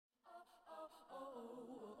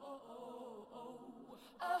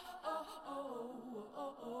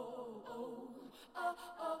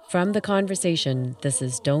From The Conversation, this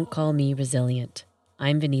is Don't Call Me Resilient.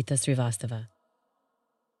 I'm Vinita Srivastava.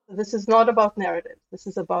 This is not about narrative. This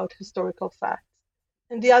is about historical facts.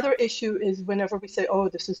 And the other issue is whenever we say, oh,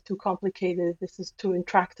 this is too complicated, this is too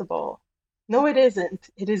intractable. No, it isn't.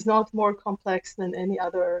 It is not more complex than any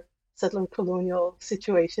other settler colonial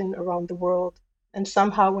situation around the world. And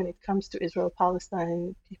somehow, when it comes to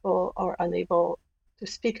Israel-Palestine, people are unable to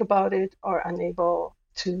speak about it, are unable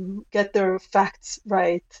to get their facts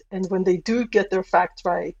right. And when they do get their facts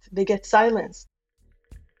right, they get silenced.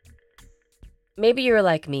 Maybe you're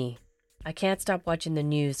like me. I can't stop watching the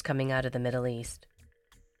news coming out of the Middle East.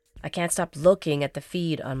 I can't stop looking at the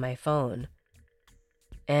feed on my phone.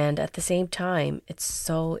 And at the same time, it's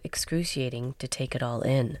so excruciating to take it all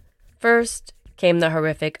in. First came the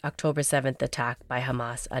horrific October 7th attack by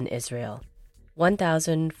Hamas on Israel.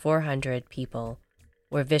 1,400 people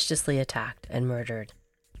were viciously attacked and murdered.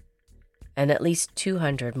 And at least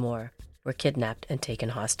 200 more were kidnapped and taken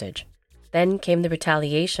hostage. Then came the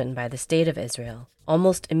retaliation by the State of Israel.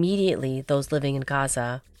 Almost immediately, those living in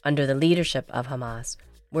Gaza, under the leadership of Hamas,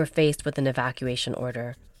 were faced with an evacuation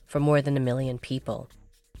order for more than 1 million people.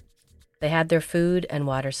 They had their food and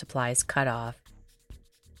water supplies cut off,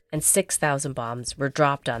 and 6,000 bombs were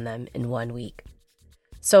dropped on them in 1 week.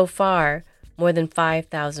 So far, more than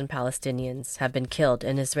 5,000 Palestinians have been killed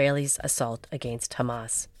in Israelis' assault against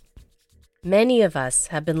Hamas. Many of us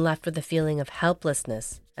have been left with a feeling of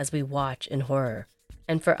helplessness as we watch in horror.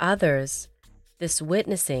 And for others, this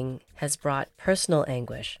witnessing has brought personal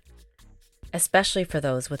anguish, especially for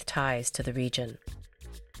those with ties to the region.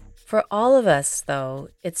 For all of us, though,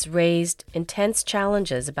 it's raised intense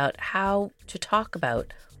challenges about how to talk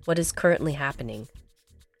about what is currently happening.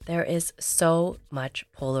 There is so much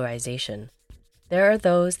polarization. There are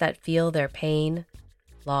those that feel their pain,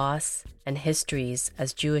 loss, and histories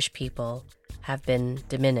as Jewish people have been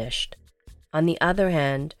diminished. On the other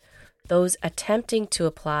hand, those attempting to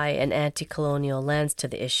apply an anti-colonial lens to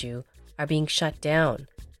the issue are being shut down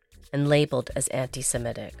and labeled as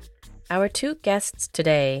anti-Semitic. Our two guests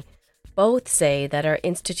today both say that our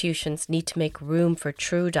institutions need to make room for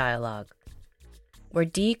true dialogue, where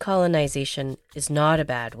decolonization is not a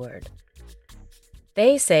bad word.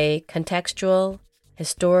 They say contextual,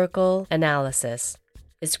 historical analysis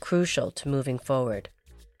is crucial to moving forward,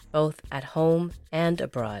 both at home and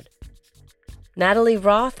abroad. Natalie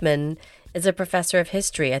Rothman is a professor of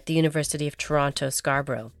history at the University of Toronto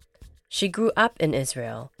Scarborough. She grew up in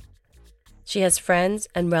Israel. She has friends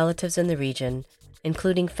and relatives in the region,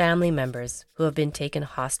 including family members who have been taken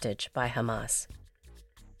hostage by Hamas.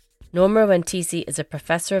 Norma Rantisi is a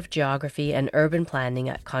professor of geography and urban planning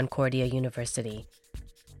at Concordia University.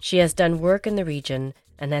 She has done work in the region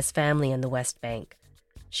and has family in the West Bank.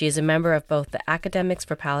 She is a member of both the Academics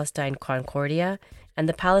for Palestine Concordia and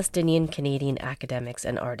the Palestinian-Canadian Academics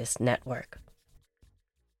and Artists Network.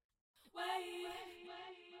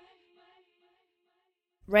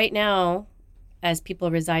 Right now, as people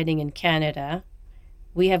residing in Canada,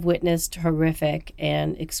 we have witnessed horrific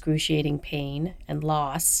and excruciating pain and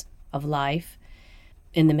loss of life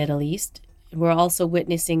in the Middle East. We're also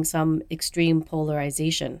witnessing some extreme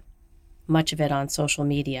polarization, much of it on social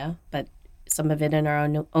media, but some of it in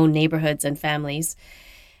our own neighborhoods and families.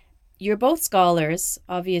 You're both scholars.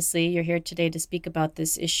 Obviously, you're here today to speak about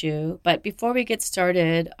this issue. But before we get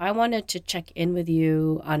started, I wanted to check in with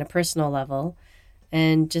you on a personal level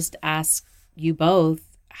and just ask you both,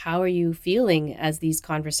 how are you feeling as these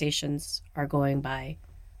conversations are going by?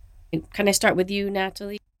 Can I start with you,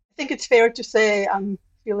 Natalie? I think it's fair to say I'm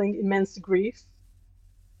feeling immense grief.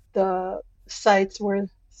 The sights we're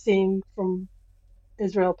seeing from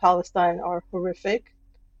Israel-Palestine are horrific.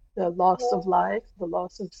 The loss of life, the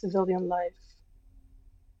loss of civilian life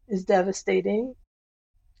is devastating.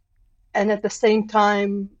 And at the same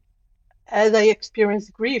time, as I experience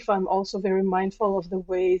grief, I'm also very mindful of the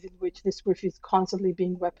ways in which this grief is constantly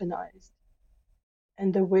being weaponized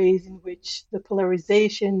and the ways in which the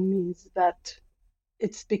polarization means that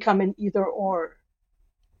it's become an either or.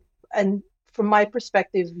 And from my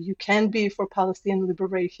perspective, you can be for Palestinian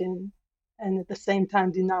liberation and at the same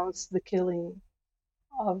time denounce the killing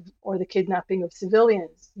of or the kidnapping of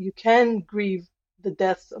civilians. You can grieve the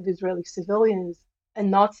deaths of Israeli civilians and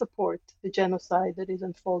not support the genocide that is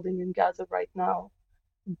unfolding in Gaza right now.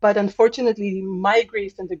 But unfortunately, my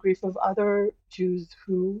grief and the grief of other Jews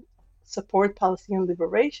who support Palestinian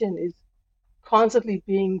liberation is constantly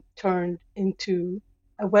being turned into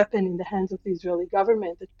a weapon in the hands of the Israeli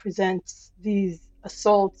government that presents these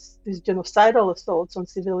assaults, these genocidal assaults on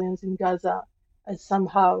civilians in Gaza as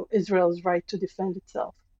somehow Israel's right to defend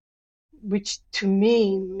itself, which to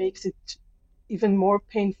me makes it even more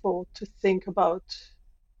painful to think about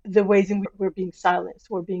the ways in which we're being silenced.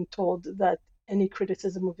 We're being told that any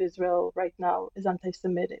criticism of Israel right now is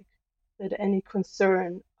anti-Semitic, that any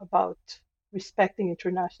concern about respecting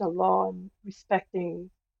international law and respecting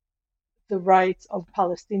the rights of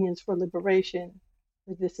Palestinians for liberation,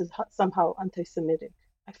 that this is somehow anti-Semitic.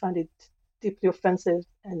 I find it deeply offensive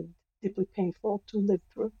and deeply painful to live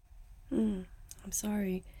through. I'm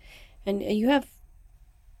sorry. And you have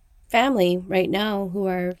family right now who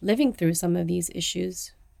are living through some of these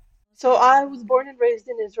issues. So I was born and raised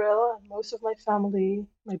in Israel. Most of my family,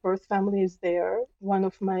 my birth family is there. One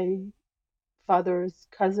of my father's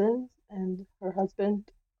cousins and her husband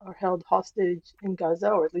are held hostage in Gaza,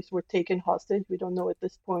 or at least were taken hostage. We don't know at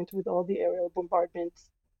this point with all the aerial bombardments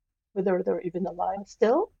whether they're even alive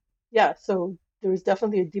still. Yeah, so there is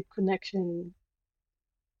definitely a deep connection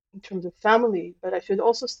in terms of family, but I should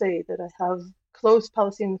also say that I have close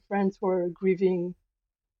Palestinian friends who are grieving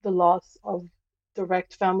the loss of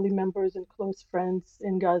direct family members and close friends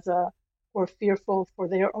in Gaza who are fearful for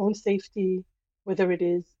their own safety, whether it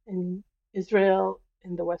is in Israel,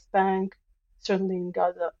 in the West Bank, certainly in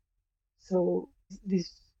Gaza. So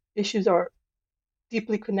these issues are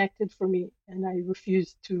deeply connected for me, and I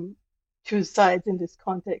refuse to choose sides in this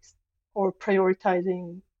context or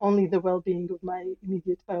prioritizing only the well-being of my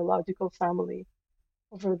immediate biological family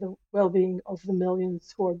over the well-being of the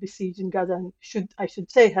millions who are besieged in Gaza and I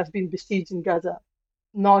should say have been besieged in Gaza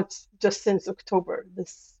not just since October.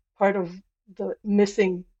 This part of the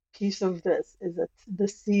missing piece of this is that the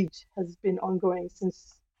siege has been ongoing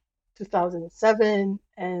since 2007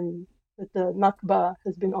 and that the Nakba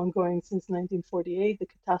has been ongoing since 1948, the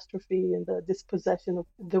catastrophe and the dispossession of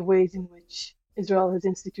the ways in which Israel has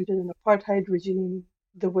instituted an apartheid regime,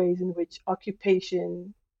 the ways in which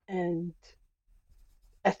occupation and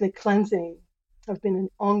ethnic cleansing have been an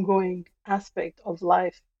ongoing aspect of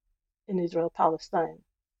life in Israel-Palestine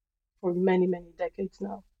for many, many decades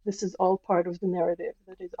now. This is all part of the narrative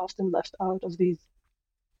that is often left out of these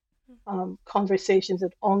conversations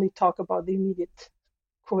that only talk about the immediate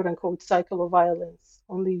quote unquote cycle of violence,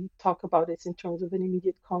 only talk about it in terms of an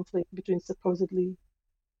immediate conflict between supposedly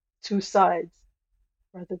two sides,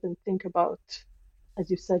 rather than think about, as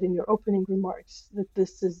you said in your opening remarks, that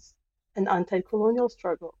this is an anti-colonial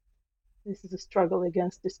struggle. This is a struggle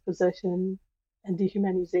against dispossession and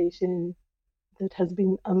dehumanization that has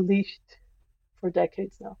been unleashed for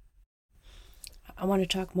decades now. I want to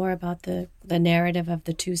talk more about the narrative of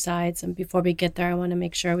the two sides. And before we get there, I want to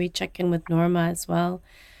make sure we check in with Norma as well.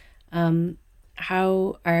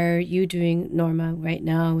 How are you doing, Norma, right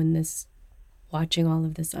now in this, watching all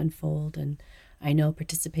of this unfold? And I know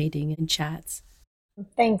participating in chats.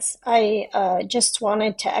 Thanks. I just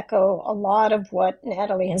wanted to echo a lot of what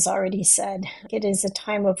Natalie has already said. It is a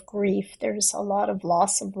time of grief. There's a lot of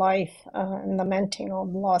loss of life and lamenting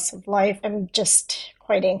on loss of life. I'm just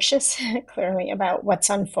quite anxious, clearly, about what's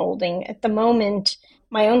unfolding. At the moment,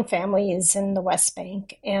 my own family is in the West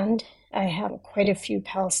Bank, and I have quite a few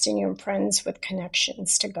Palestinian friends with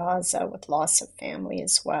connections to Gaza with loss of family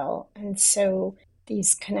as well. And so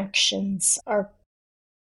these connections are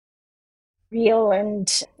real and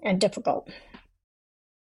difficult.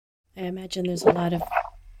 I imagine there's a lot of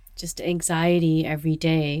just anxiety every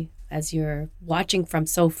day as you're watching from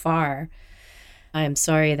so far. I am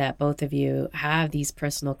sorry that both of you have these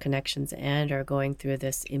personal connections and are going through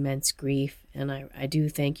this immense grief. And I do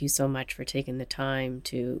thank you so much for taking the time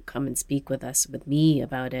to come and speak with us, with me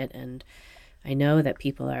about it. And I know that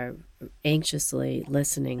people are anxiously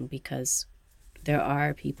listening because there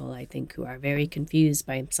are people, I think, who are very confused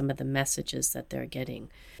by some of the messages that they're getting.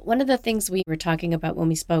 One of the things we were talking about when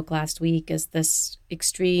we spoke last week is this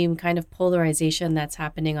extreme kind of polarization that's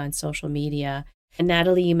happening on social media. And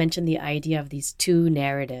Natalie, you mentioned the idea of these two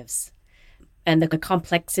narratives and the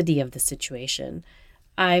complexity of the situation.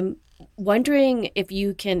 I'm wondering if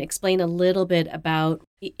you can explain a little bit about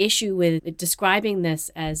the issue with describing this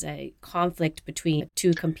as a conflict between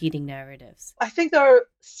two competing narratives. I think there are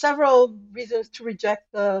several reasons to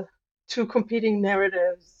reject the two competing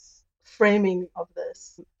narratives framing of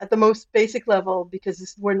this. At the most basic level,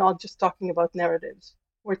 because we're not just talking about narratives,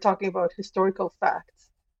 we're talking about historical facts.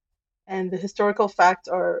 And the historical facts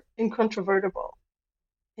are incontrovertible.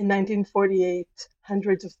 In 1948,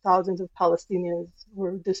 hundreds of thousands of Palestinians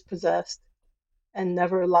were dispossessed and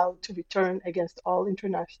never allowed to return against all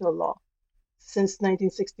international law. Since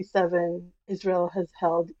 1967, Israel has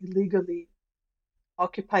held illegally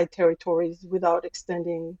occupied territories without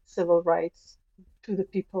extending civil rights to the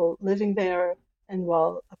people living there, and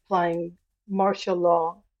while applying martial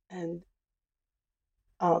law and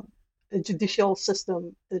a judicial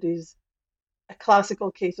system that is a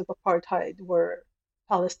classical case of apartheid where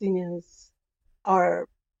Palestinians are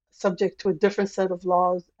subject to a different set of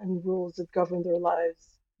laws and rules that govern their lives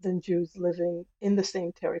than Jews living in the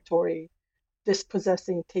same territory,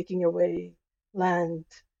 dispossessing, taking away land,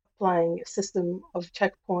 applying a system of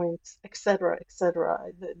checkpoints, etc., etc.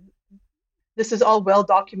 This is all well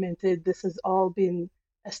documented. This has all been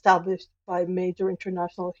established by major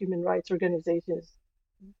international human rights organizations,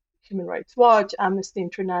 Human Rights Watch, Amnesty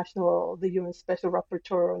International, the UN Special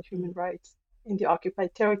Rapporteur on Human Rights in the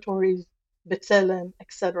occupied territories, B'Tselem,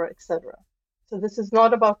 etc., etc. So this is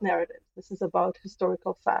not about narratives. This is about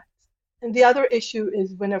historical facts. And the other issue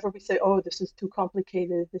is whenever we say, oh, this is too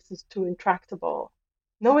complicated, this is too intractable.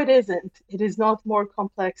 No, it isn't. It is not more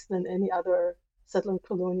complex than any other settler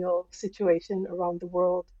colonial situation around the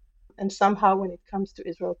world. And somehow when it comes to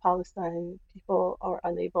Israel-Palestine, people are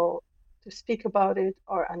unable to speak about it,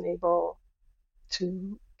 are unable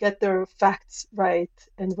to get their facts right.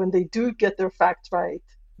 And when they do get their facts right,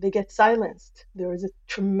 they get silenced. There is a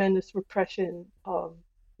tremendous repression of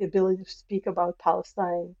the ability to speak about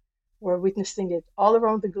Palestine. We're witnessing it all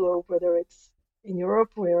around the globe, whether it's in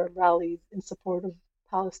Europe, where rallies in support of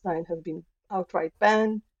Palestine have been outright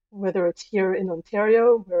banned, whether it's here in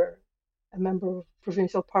Ontario, where a member of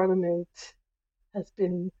provincial parliament has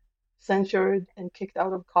been censured and kicked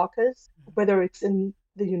out of caucus, whether it's in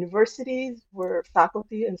the universities where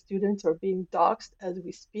faculty and students are being doxxed as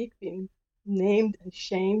we speak, being named and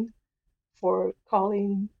shamed for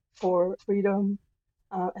calling for freedom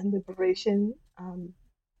and liberation,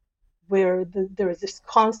 where there is this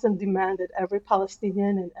constant demand that every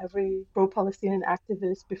Palestinian and every pro-Palestinian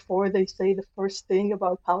activist, before they say the first thing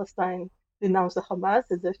about Palestine, denounce the Hamas,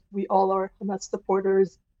 as if we all are Hamas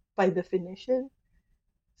supporters by definition.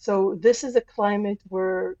 So this is a climate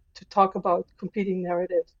where to talk about competing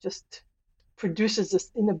narratives just produces this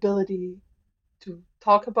inability to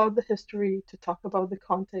talk about the history, to talk about the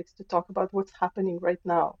context, to talk about what's happening right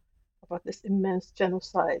now, about this immense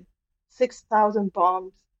genocide. 6,000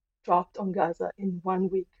 bombs dropped on Gaza in 1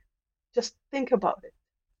 week. Just think about it.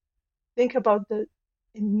 Think about the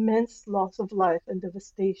immense loss of life and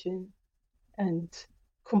devastation and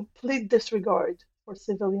complete disregard for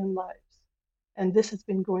civilian lives. And this has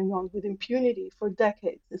been going on with impunity for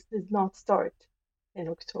decades. This did not start in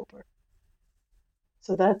October.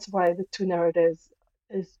 So that's why the two narratives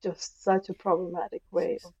is just such a problematic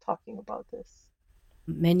way of talking about this.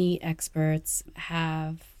 Many experts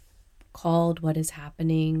have called what is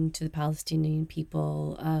happening to the Palestinian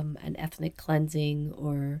people an ethnic cleansing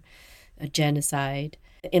or a genocide.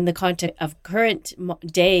 In the context of current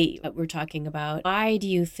day that we're talking about, why do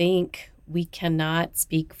you think we cannot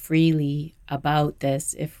speak freely about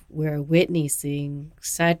this if we're witnessing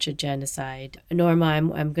such a genocide? Norma,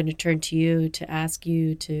 I'm going to turn to you to ask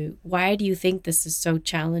you why do you think this is so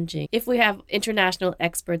challenging? If we have international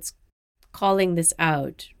experts calling this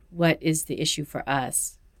out, what is the issue for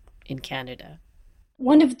us in Canada?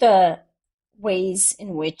 One of the ways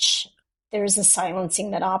in which there's a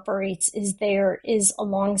silencing that operates is there is a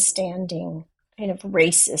longstanding kind of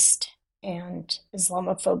racist and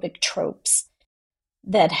Islamophobic tropes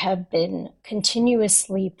that have been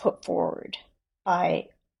continuously put forward by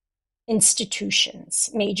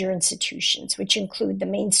institutions, major institutions, which include the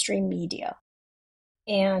mainstream media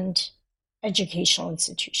and educational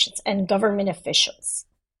institutions and government officials.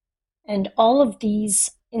 And all of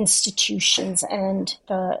these institutions and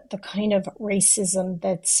the kind of racism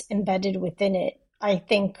that's embedded within it, I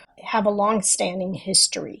think, have a long-standing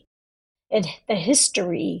history. The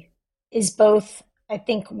history is both, I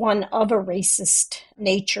think, one of a racist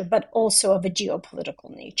nature, but also of a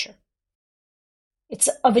geopolitical nature. It's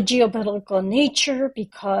of a geopolitical nature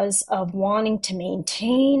because of wanting to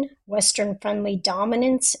maintain Western-friendly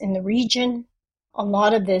dominance in the region. A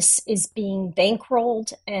lot of this is being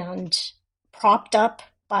bankrolled and propped up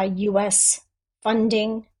by U.S.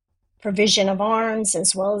 funding, provision of arms,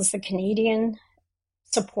 as well as the Canadian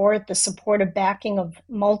support, the supportive backing of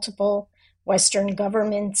multiple Western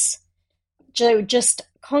governments. Just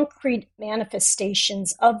concrete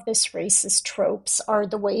manifestations of this racist tropes are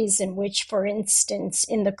the ways in which, for instance,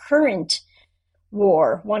 in the current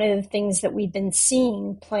war, one of the things that we've been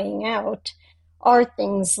seeing playing out are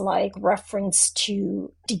things like reference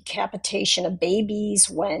to decapitation of babies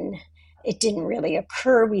when it didn't really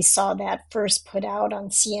occur. We saw that first put out on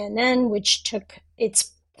CNN, which took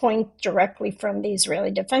its point directly from the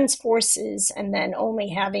Israeli Defense Forces, and then only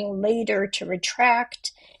having later to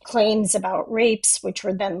retract claims about rapes, which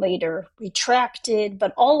were then later retracted.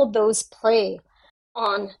 But all of those play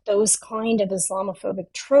on those kind of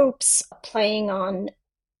Islamophobic tropes, playing on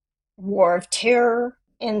war of terror.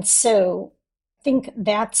 And so think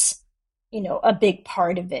that's, a big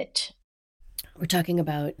part of it. We're talking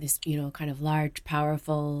about this, kind of large,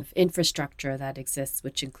 powerful infrastructure that exists,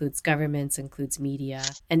 which includes governments, includes media.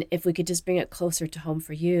 And if we could just bring it closer to home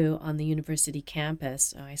for you on the university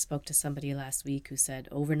campus, I spoke to somebody last week who said,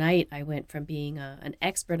 overnight, I went from being an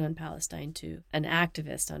expert on Palestine to an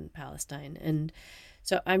activist on Palestine. And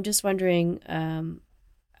so I'm just wondering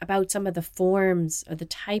about some of the forms or the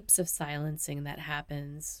types of silencing that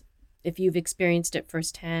happens, if you've experienced it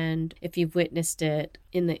firsthand, if you've witnessed it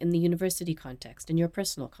in the university context, in your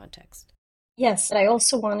personal context. Yes, I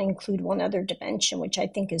also want to include one other dimension, which I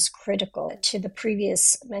think is critical to the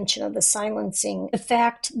previous mention of the silencing, the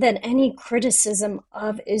fact that any criticism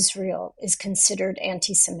of Israel is considered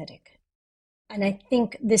anti-Semitic. And I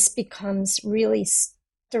think this becomes really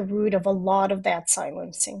the root of a lot of that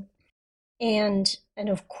silencing. And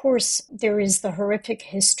of course, there is the horrific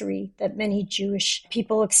history that many Jewish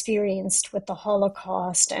people experienced with the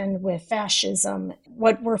Holocaust and with fascism.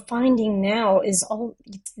 What we're finding now is all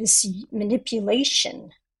this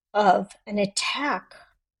manipulation of an attack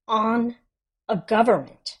on a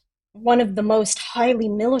government, one of the most highly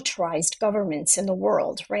militarized governments in the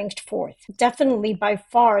world, ranked fourth, definitely by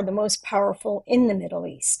far the most powerful in the Middle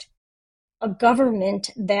East. A government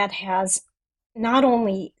that has not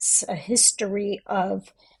only a history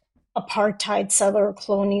of apartheid, settler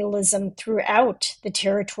colonialism throughout the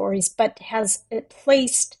territories, but has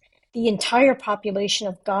placed the entire population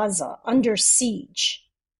of Gaza under siege,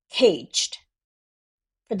 caged,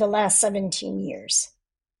 for the last 17 years.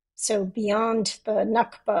 So beyond the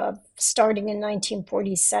Nakba, starting in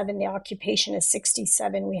 1947, the occupation of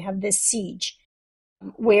 67, we have this siege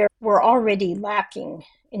where we're already lacking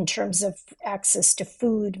in terms of access to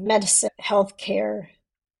food, medicine, healthcare,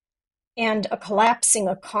 and a collapsing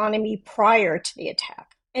economy prior to the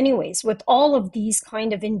attack. Anyways, with all of these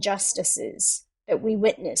kind of injustices that we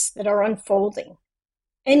witness that are unfolding,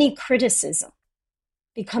 any criticism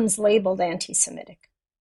becomes labeled anti-Semitic.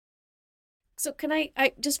 So can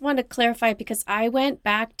I just want to clarify, because I went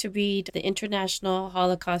back to read the International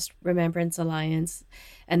Holocaust Remembrance Alliance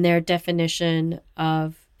and their definition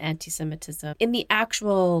of anti-Semitism. In the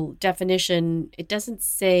actual definition, it doesn't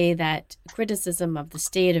say that criticism of the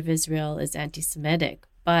state of Israel is anti-Semitic,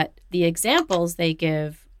 but the examples they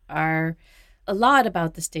give are a lot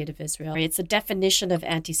about the state of Israel. It's a definition of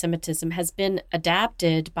anti-Semitism has been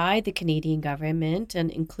adapted by the Canadian government and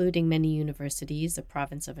including many universities, the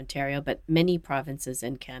province of Ontario, but many provinces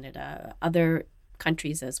in Canada, other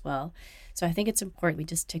countries as well. So I think it's important we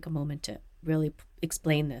just take a moment to really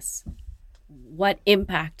explain this. What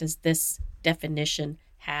impact does this definition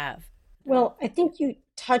have? Well, I think you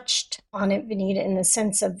touched on it, Vinita, in the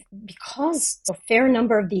sense of because a fair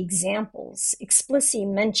number of the examples explicitly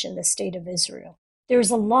mention the state of Israel,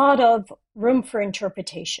 there's a lot of room for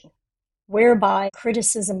interpretation, whereby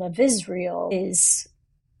criticism of Israel is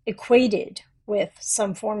equated with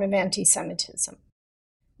some form of anti-Semitism,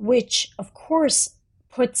 which, of course,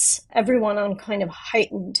 puts everyone on kind of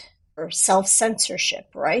heightened or self-censorship,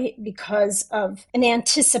 right? Because of an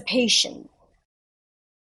anticipation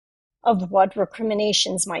of what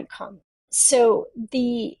recriminations might come. So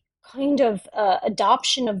the kind of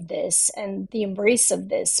adoption of this and the embrace of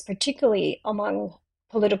this, particularly among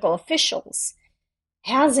political officials,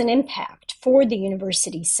 has an impact for the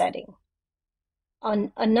university setting.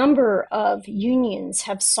 A number of unions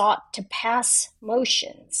have sought to pass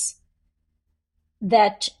motions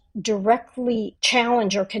that directly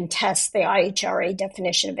challenge or contest the IHRA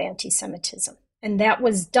definition of anti-Semitism. And that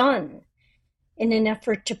was done in an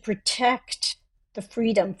effort to protect the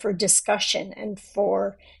freedom for discussion and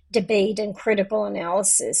for debate and critical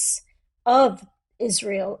analysis of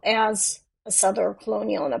Israel as a settler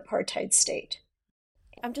colonial and apartheid state.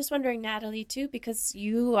 I'm just wondering, Natalie, too, because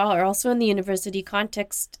you are also in the university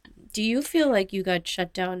context, do you feel like you got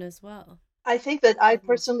shut down as well? I think that I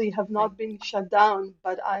personally have not been shut down,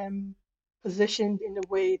 but I am positioned in a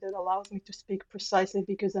way that allows me to speak precisely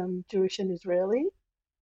because I'm Jewish and Israeli.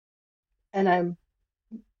 And I'm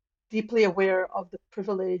deeply aware of the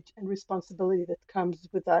privilege and responsibility that comes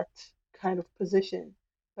with that kind of position.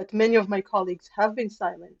 But many of my colleagues have been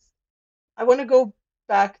silenced. I want to go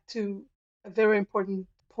back to a very important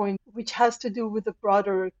point, which has to do with the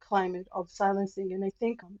broader climate of silencing. And I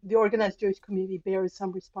think the organized Jewish community bears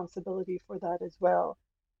some responsibility for that as well,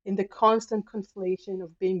 in the constant conflation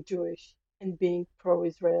of being Jewish and being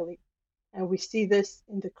pro-Israeli. And we see this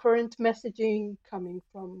in the current messaging coming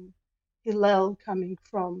from Hillel, coming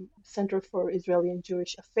from Center for Israeli and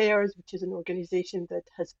Jewish Affairs, which is an organization that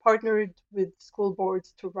has partnered with school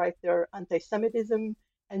boards to write their anti-Semitism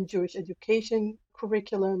and Jewish education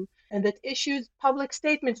curriculum. and that issues public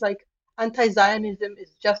statements like anti-Zionism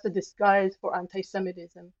is just a disguise for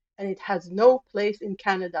anti-Semitism, and it has no place in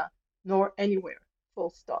Canada nor anywhere, full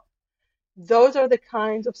stop. Those are the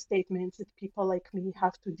kinds of statements that people like me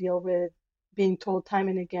have to deal with, being told time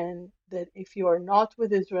and again that if you are not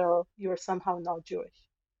with Israel, you are somehow not Jewish.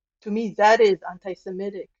 To me, that is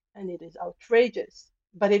anti-Semitic and it is outrageous.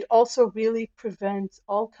 But it also really prevents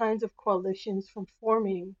all kinds of coalitions from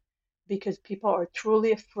forming because people are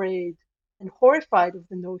truly afraid and horrified of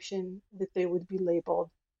the notion that they would be labeled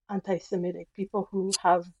anti-Semitic. People who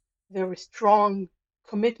have very strong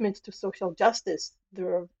commitments to social justice.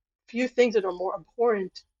 There are few things that are more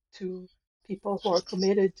abhorrent to people who are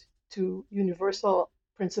committed to universal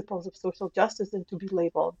principles of social justice than to be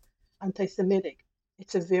labeled anti-Semitic.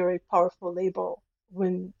 It's a very powerful label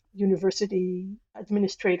when university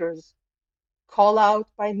administrators call out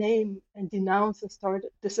by name and denounce and start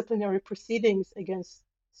disciplinary proceedings against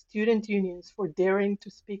student unions for daring to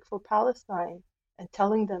speak for Palestine and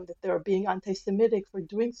telling them that they're being anti-Semitic for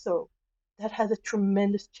doing so. That has a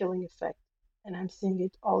tremendous chilling effect, and I'm seeing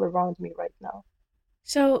it all around me right now.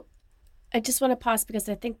 So I just want to pause because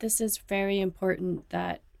I think this is very important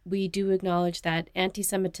that we do acknowledge that anti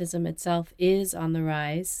Semitism itself is on the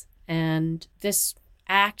rise. And this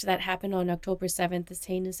act that happened on October 7th, this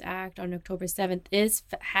heinous act on October 7th,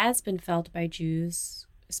 has been felt by Jews,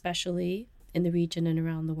 especially in the region and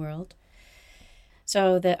around the world.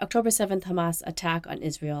 So the October 7th Hamas attack on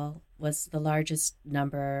Israel was the largest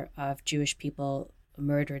number of Jewish people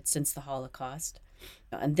murdered since the Holocaust.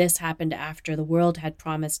 And this happened after the world had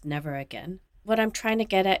promised never again. What I'm trying to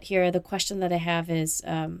get at here, the question that I have is,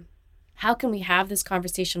 how can we have this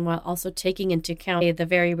conversation while also taking into account the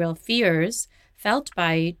very real fears felt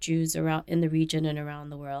by Jews around in the region and around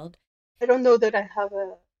the world? I don't know that I have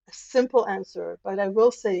a simple answer, but I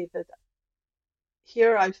will say that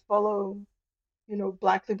here I follow,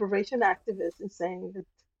 Black liberation activists in saying that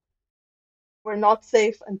we're not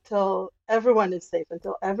safe until everyone is safe,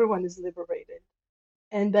 until everyone is liberated.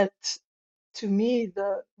 And that to me,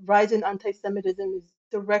 the rise in anti-Semitism is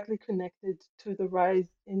directly connected to the rise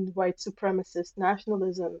in white supremacist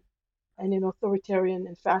nationalism and in authoritarian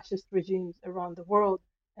and fascist regimes around the world,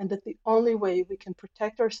 and that the only way we can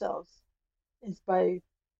protect ourselves is by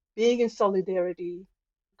being in solidarity,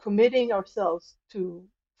 committing ourselves to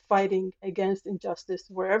fighting against injustice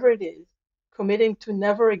wherever it is, committing to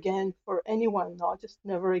never again for anyone, not just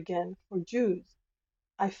never again for Jews.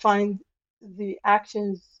 I find the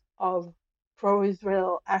actions of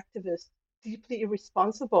pro-Israel activists deeply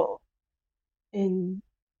irresponsible in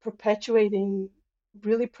perpetuating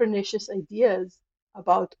really pernicious ideas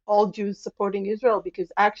about all Jews supporting Israel,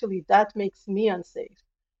 because actually that makes me unsafe.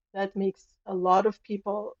 That makes a lot of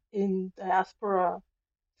people in diaspora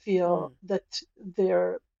feel that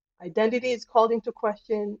their identity is called into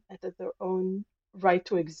question and that their own right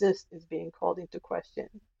to exist is being called into question.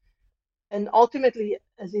 And ultimately,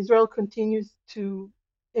 as Israel continues to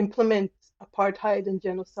implement apartheid and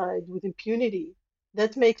genocide with impunity,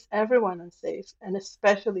 that makes everyone unsafe, and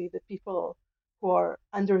especially the people who are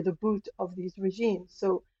under the boot of these regimes.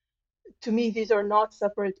 So to me, these are not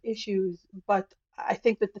separate issues, but I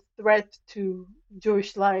think that the threat to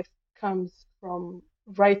Jewish life comes from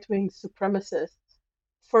right-wing supremacists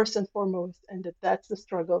first and foremost, and that's the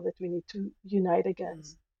struggle that we need to unite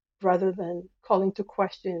against, rather than calling to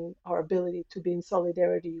question our ability to be in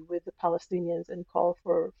solidarity with the Palestinians and call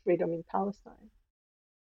for freedom in Palestine.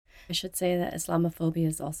 I should say that Islamophobia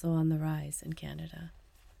is also on the rise in Canada.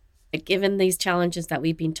 Given these challenges that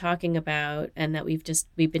we've been talking about and that we've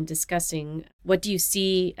been discussing, what do you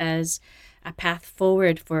see as a path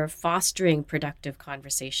forward for fostering productive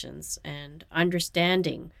conversations and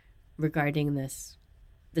understanding regarding this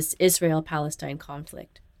Israel-Palestine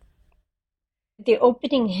conflict? The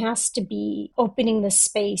opening has to be opening the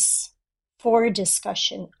space for a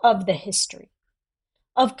discussion of the history,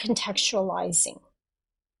 of contextualizing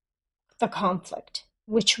the conflict,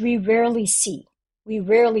 which we rarely see. We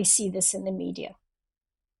rarely see this in the media.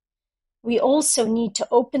 We also need to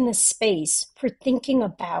open the space for thinking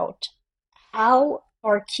about how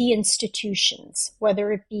our key institutions,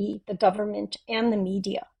 whether it be the government and the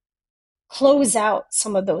media, close out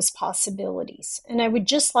some of those possibilities. And I would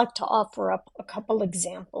just like to offer up a couple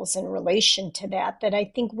examples in relation to that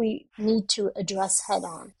I think we need to address head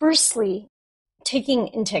on. Firstly, taking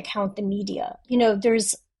into account the media,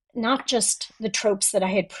 there's not just the tropes that I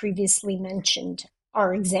had previously mentioned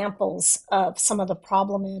are examples of some of the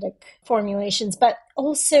problematic formulations, but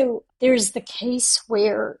also there's the case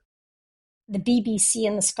where the BBC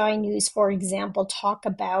and the Sky News, for example, talk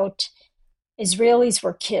about Israelis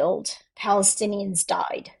were killed, Palestinians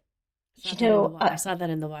died. Saw You that in the know, I saw that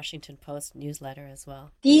in the Washington Post newsletter as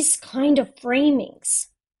well. these kind of framings,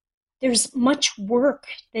 there's much work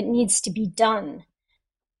that needs to be done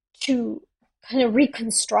to kind of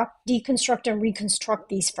deconstruct and reconstruct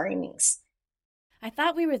these framings. I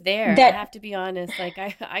thought we were there. I That have to be honest. Like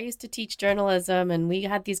I used to teach journalism and we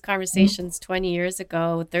had these conversations 20 years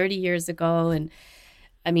ago, 30 years ago, and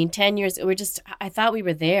I mean 10 years. I thought we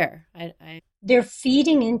were there. I they're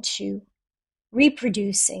feeding into,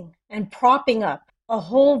 reproducing, and propping up a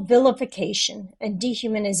whole vilification and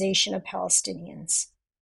dehumanization of Palestinians,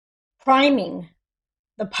 priming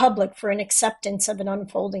the public for an acceptance of an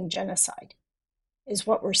unfolding genocide, is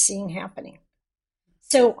what we're seeing happening.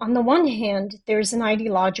 So, on the one hand, there's an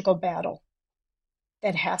ideological battle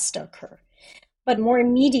that has to occur. But more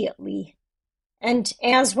immediately, and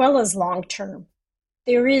as well as long term,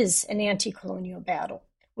 there is an anti colonial battle,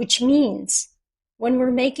 which means when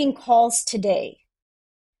we're making calls today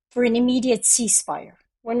for an immediate ceasefire,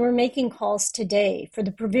 when we're making calls today for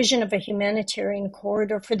the provision of a humanitarian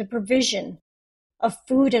corridor, for the provision of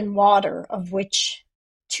food and water, of which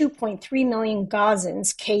 2.3 million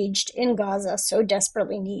Gazans caged in Gaza so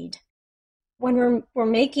desperately need. When we're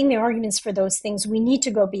making the arguments for those things, we need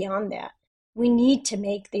to go beyond that. We need to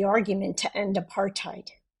make the argument to end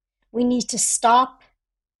apartheid. We need to stop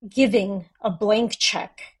giving a blank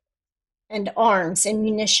check and arms and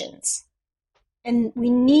munitions. And we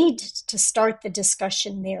need to start the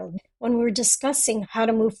discussion there. When we're discussing how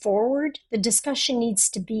to move forward, the discussion needs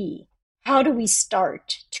to be, how do we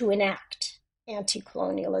start to enact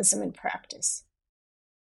anti-colonialism in practice?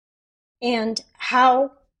 And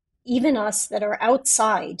how even us that are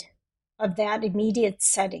outside of that immediate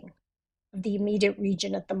setting, of the immediate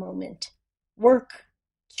region at the moment, work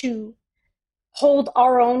to hold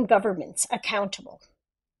our own governments accountable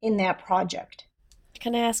in that project.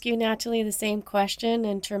 Can I ask you, Natalie, the same question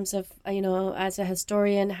in terms of, as a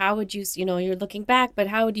historian, how would you, you're looking back, but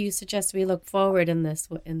how would you suggest we look forward in this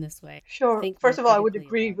way? Sure. Think more First of all, I would critically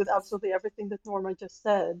agree about with this. absolutely everything that Norma just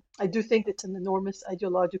said. I do think it's an enormous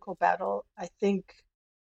ideological battle. I think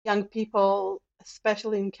young people,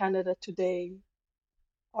 especially in Canada today,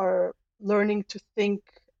 are learning to think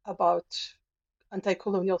about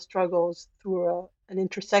anti-colonial struggles through an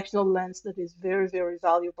intersectional lens that is very, very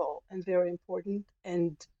valuable and very important.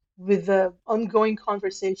 And with the ongoing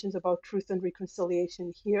conversations about truth and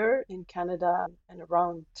reconciliation here in Canada and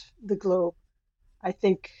around the globe, I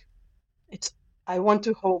think it's I want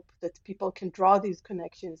to hope that people can draw these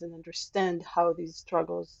connections and understand how these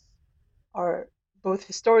struggles are both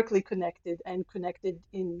historically connected and connected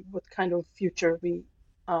in what kind of future we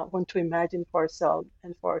want to imagine for ourselves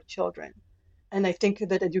and for our children. And I think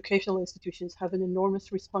that educational institutions have an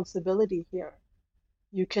enormous responsibility here.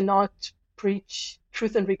 You cannot preach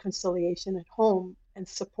truth and reconciliation at home and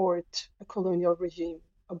support a colonial regime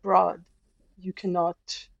abroad. You cannot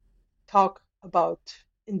talk about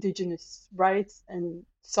indigenous rights and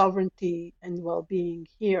sovereignty and well-being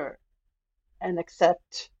here and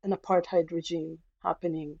accept an apartheid regime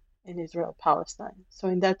happening in Israel Palestine. So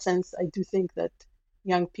in that sense, I do think that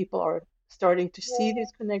young people are starting to see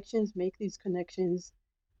these connections, make these connections,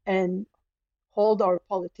 and hold our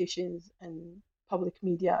politicians and public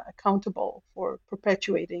media accountable for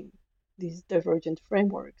perpetuating these divergent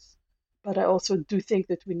frameworks. But I also do think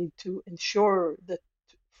that we need to ensure that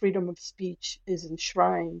freedom of speech is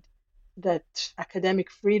enshrined, that academic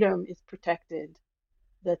freedom is protected,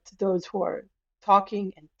 that those who are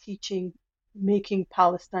talking and teaching, making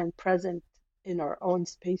Palestine present in our own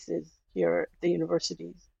spaces here at the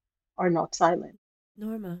universities are not silent.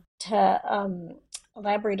 Norma. To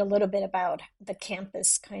elaborate a little bit about the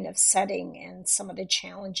campus kind of setting and some of the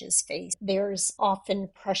challenges faced, there's often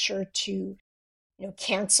pressure to,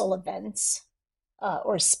 cancel events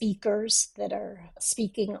or speakers that are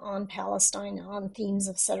speaking on Palestine, on themes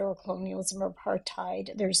of settler colonialism or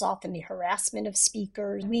apartheid. There's often the harassment of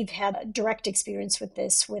speakers. We've had direct experience with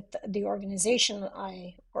this with the organization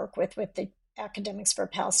I work with the Academics for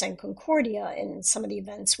Palestine Concordia. In some of the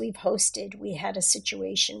events we've hosted, we had a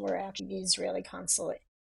situation where actually the Israeli consulate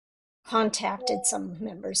contacted some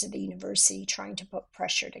members of the university trying to put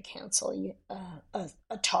pressure to cancel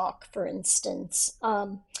a talk, for instance.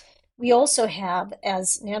 We also have,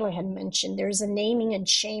 as Natalie had mentioned, there's a naming and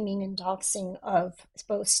shaming and doxing of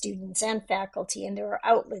both students and faculty, and there are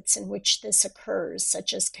outlets in which this occurs,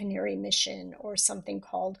 such as Canary Mission or something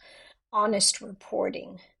called Honest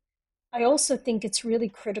Reporting. I also think it's really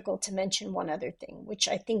critical to mention one other thing, which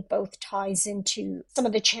I think both ties into some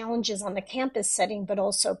of the challenges on the campus setting, but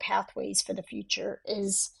also pathways for the future,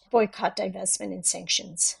 is boycott, divestment, and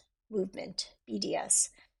sanctions movement, BDS.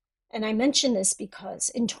 And I mention this because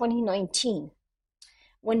in 2019,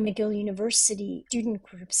 when McGill University student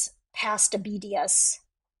groups passed a BDS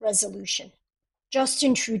resolution,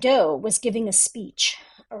 Justin Trudeau was giving a speech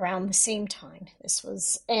around the same time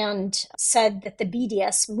and said that the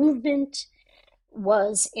BDS movement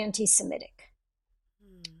was anti-Semitic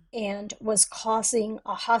and was causing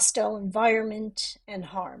a hostile environment and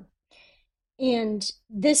harm. And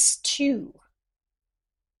this too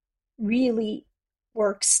really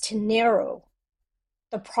works to narrow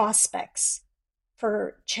the prospects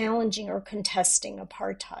for challenging or contesting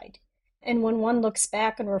apartheid. And when one looks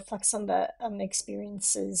back and reflects on the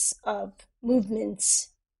experiences of movements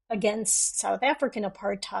against South African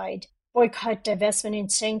apartheid, boycott, divestment,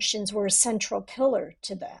 and sanctions were a central pillar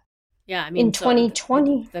to that. Yeah, I mean, in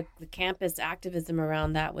 2020, the campus activism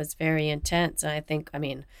around that was very intense.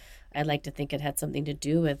 And I'd like to think it had something to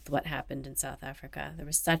do with what happened in South Africa. There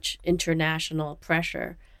was such international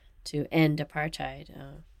pressure to end apartheid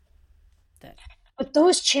but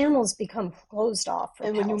those channels become closed off for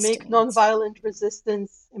And when you make Palestinians. nonviolent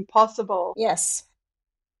resistance impossible. Yes,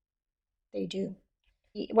 they do.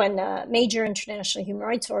 When major international human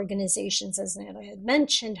rights organizations, as Natalie had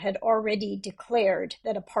mentioned, had already declared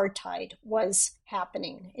that apartheid was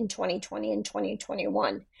happening in 2020 and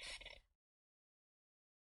 2021,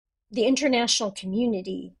 the international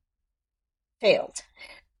community failed.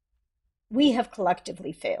 We have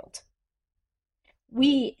collectively failed.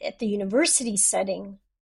 We, at the university setting,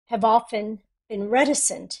 have often been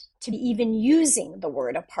reticent to even using the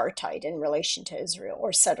word apartheid in relation to Israel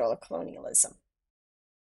or settler colonialism.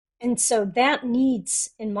 And so that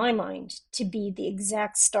needs, in my mind, to be the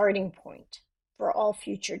exact starting point for all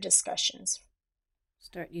future discussions.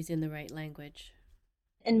 Start using the right language.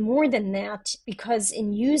 And more than that, because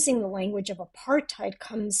in using the language of apartheid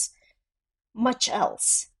comes much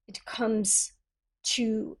else. It comes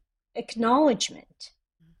to acknowledgement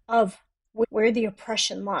of where the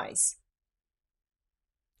oppression lies.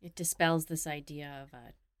 It dispels this idea of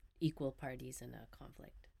equal parties in a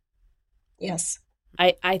conflict. Yes.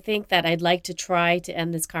 I think that I'd like to try to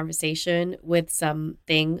end this conversation with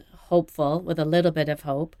something hopeful, with a little bit of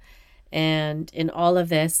hope. And in all of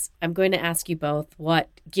this, I'm going to ask you both what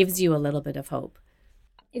gives you a little bit of hope.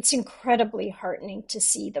 It's incredibly heartening to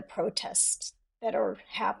see the protests that are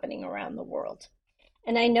happening around the world.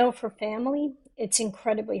 And I know for family, it's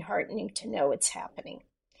incredibly heartening to know it's happening.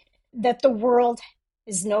 That the world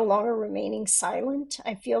is no longer remaining silent.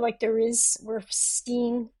 I feel like we're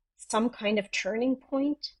seeing some kind of turning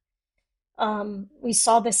point. We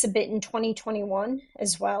saw this a bit in 2021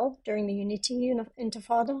 as well, during the Unity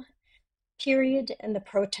Intifada period and the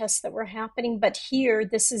protests that were happening. But here,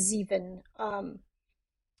 this is even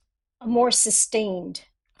a more sustained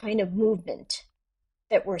kind of movement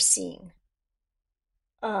that we're seeing,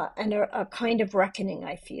 and a kind of reckoning,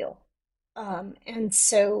 I feel. And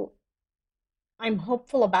so I'm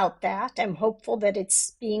hopeful about that. I'm hopeful that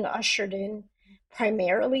it's being ushered in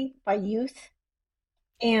primarily by youth,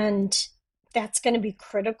 and that's going to be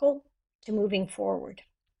critical to moving forward.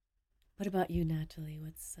 What about you, Natalie?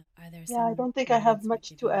 Are there some? Yeah, I don't think I have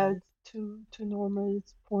much to add to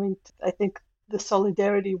Norma's point. I think the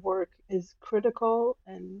solidarity work is critical,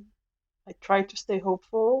 and I try to stay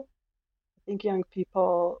hopeful. I think young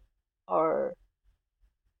people are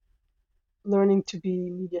learning to be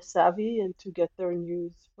media savvy and to get their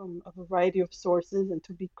news from a variety of sources and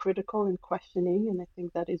to be critical and questioning, and I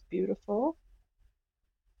think that is beautiful.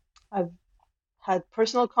 I've had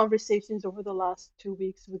personal conversations over the last 2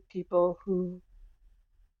 weeks with people who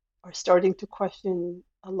are starting to question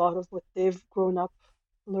a lot of what they've grown up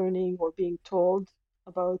learning or being told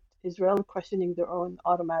about Israel, questioning their own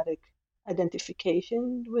automatic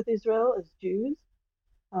identification with Israel as Jews.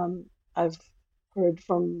 I've heard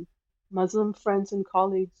from Muslim friends and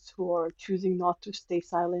colleagues who are choosing not to stay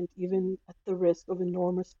silent, even at the risk of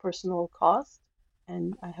enormous personal cost.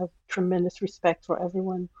 And I have tremendous respect for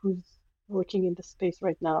everyone who's working in the space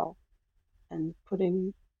right now and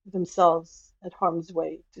putting themselves at harm's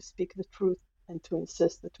way to speak the truth and to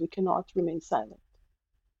insist that we cannot remain silent.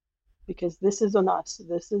 Because this is on us.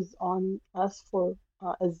 This is on us for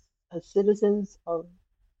as citizens of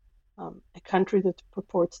a country that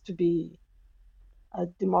purports to be a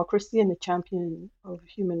democracy and a champion of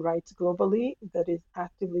human rights globally, that is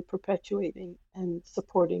actively perpetuating and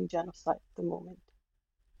supporting genocide at the moment.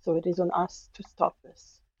 So it is on us to stop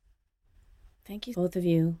this. Thank you, both of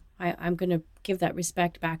you. I'm going to give that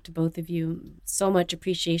respect back to both of you. So much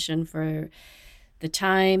appreciation for the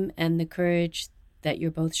time and the courage that you're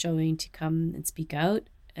both showing to come and speak out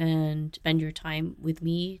and spend your time with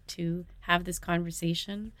me to have this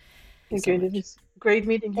conversation. Thank you. It was great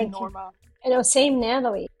meeting you, Thank you. Norma. I know, same,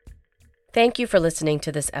 Natalie. Thank you for listening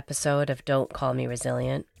to this episode of Don't Call Me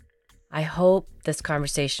Resilient. I hope this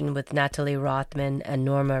conversation with Natalie Rothman and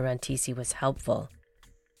Norma Rantisi was helpful.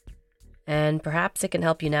 And perhaps it can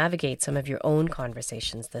help you navigate some of your own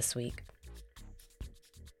conversations this week.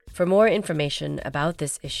 For more information about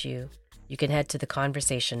this issue, you can head to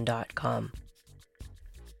theconversation.com.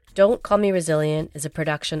 Don't Call Me Resilient is a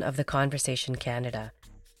production of The Conversation Canada.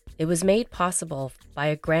 It was made possible by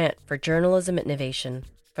a grant for journalism innovation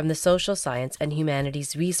from the Social Science and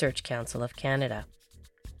Humanities Research Council of Canada.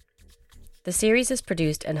 The series is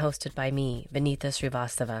produced and hosted by me, Vinita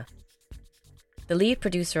Srivastava. The lead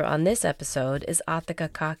producer on this episode is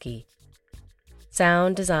Athika Kaki.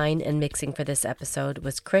 Sound design and mixing for this episode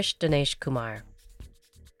was Krish Dinesh Kumar.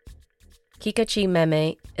 Kikachi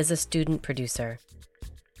Meme is a student producer.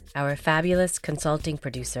 Our fabulous consulting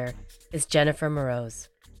producer is Jennifer Morose.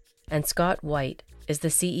 And Scott White is the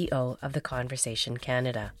CEO of The Conversation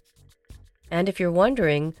Canada. And if you're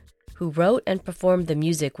wondering who wrote and performed the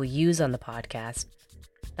music we use on the podcast,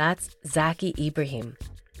 that's Zaki Ibrahim.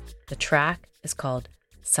 The track is called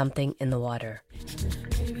Something in the Water.